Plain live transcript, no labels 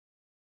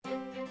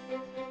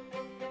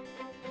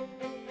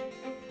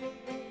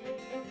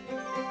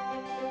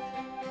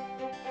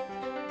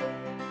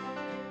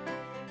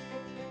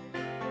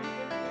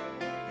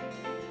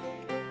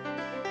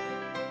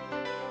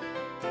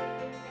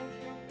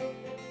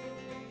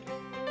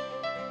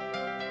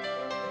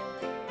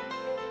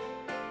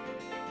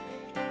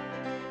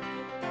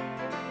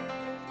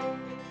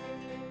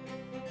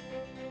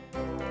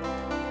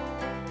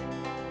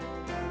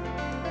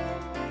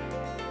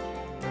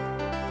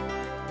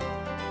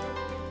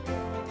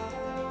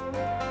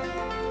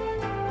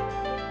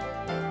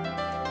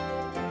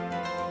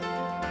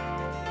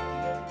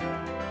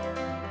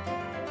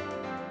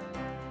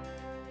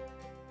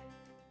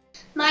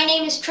My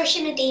name is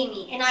Trisha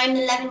and I am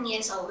 11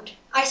 years old.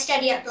 I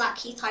study at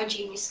Blackheath High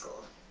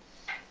School.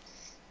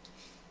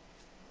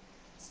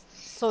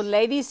 So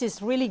ladies,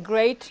 it's really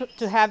great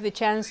to have the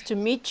chance to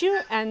meet you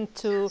and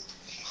to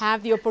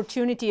have the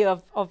opportunity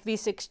of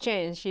this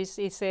exchange.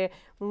 It's a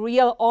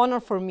real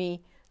honor for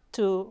me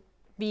to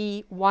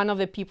be one of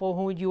the people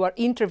who you are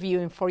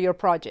interviewing for your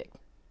project.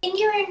 In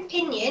your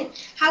opinion,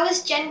 how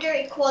is gender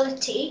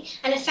equality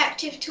an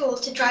effective tool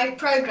to drive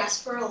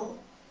progress for all?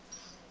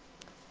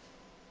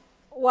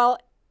 Well,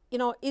 you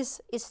know, it's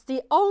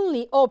the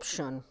only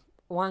option,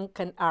 one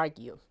can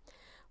argue.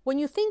 When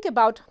you think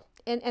about,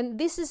 and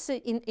this is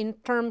in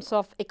terms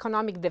of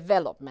economic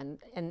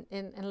development, and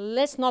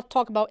let's not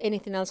talk about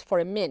anything else for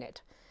a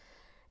minute.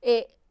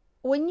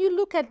 When you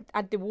look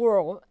at the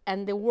world,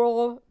 and the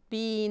world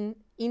being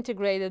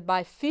integrated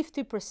by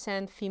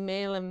 50%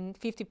 female and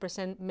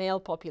 50%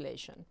 male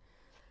population,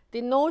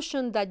 the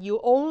notion that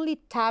you only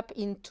tap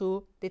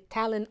into the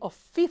talent of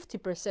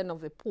 50%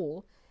 of the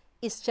pool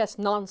is just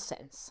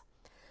nonsense.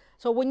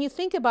 So when you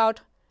think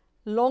about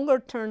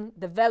longer-term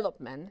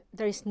development,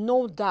 there is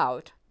no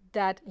doubt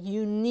that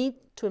you need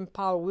to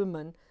empower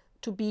women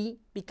to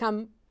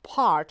become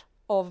part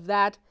of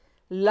that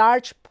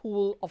large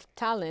pool of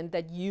talent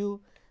that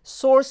you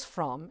source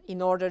from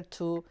in order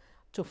to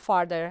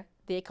further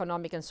the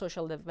economic and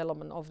social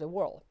development of the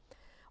world.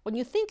 When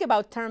you think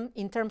about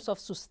in terms of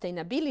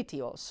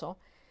sustainability also,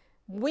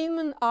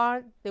 women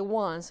are the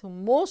ones who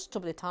most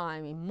of the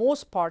time in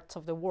most parts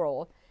of the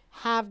world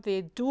have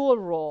the dual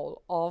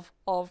role of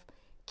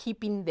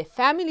keeping the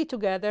family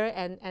together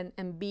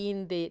and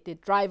being the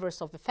drivers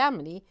of the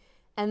family,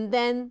 and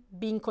then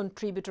being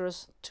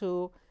contributors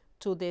to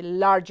the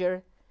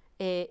larger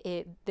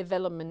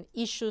development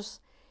issues.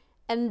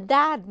 And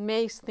that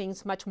makes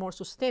things much more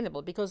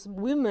sustainable because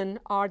women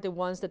are the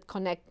ones that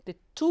connect the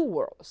two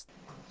worlds.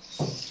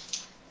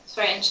 It's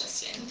very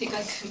interesting. I think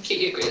I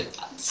completely agree with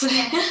that.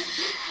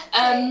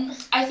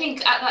 I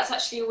think that's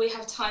actually all we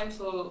have time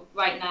for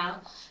right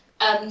now.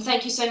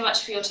 Thank you so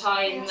much for your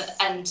time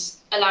and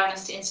allowing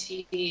us to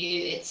interview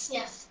you. It's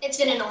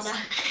been an honor.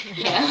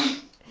 Yeah.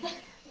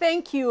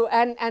 Thank you,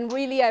 and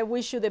really I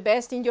wish you the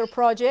best in your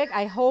project.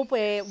 I hope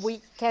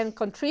we can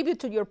contribute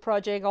to your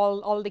project,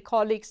 all the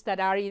colleagues that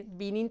are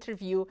being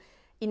interviewed,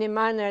 in a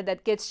manner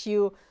that gets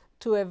you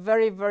to a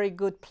very, very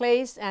good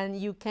place,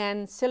 and you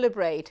can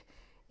celebrate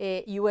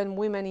UN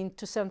Women in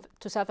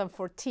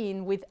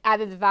 2014 with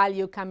added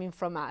value coming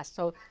from us.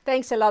 So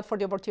thanks a lot for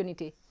the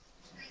opportunity.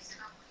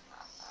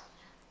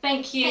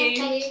 Thank you.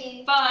 Thank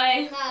you.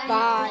 Bye. Bye.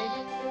 Bye.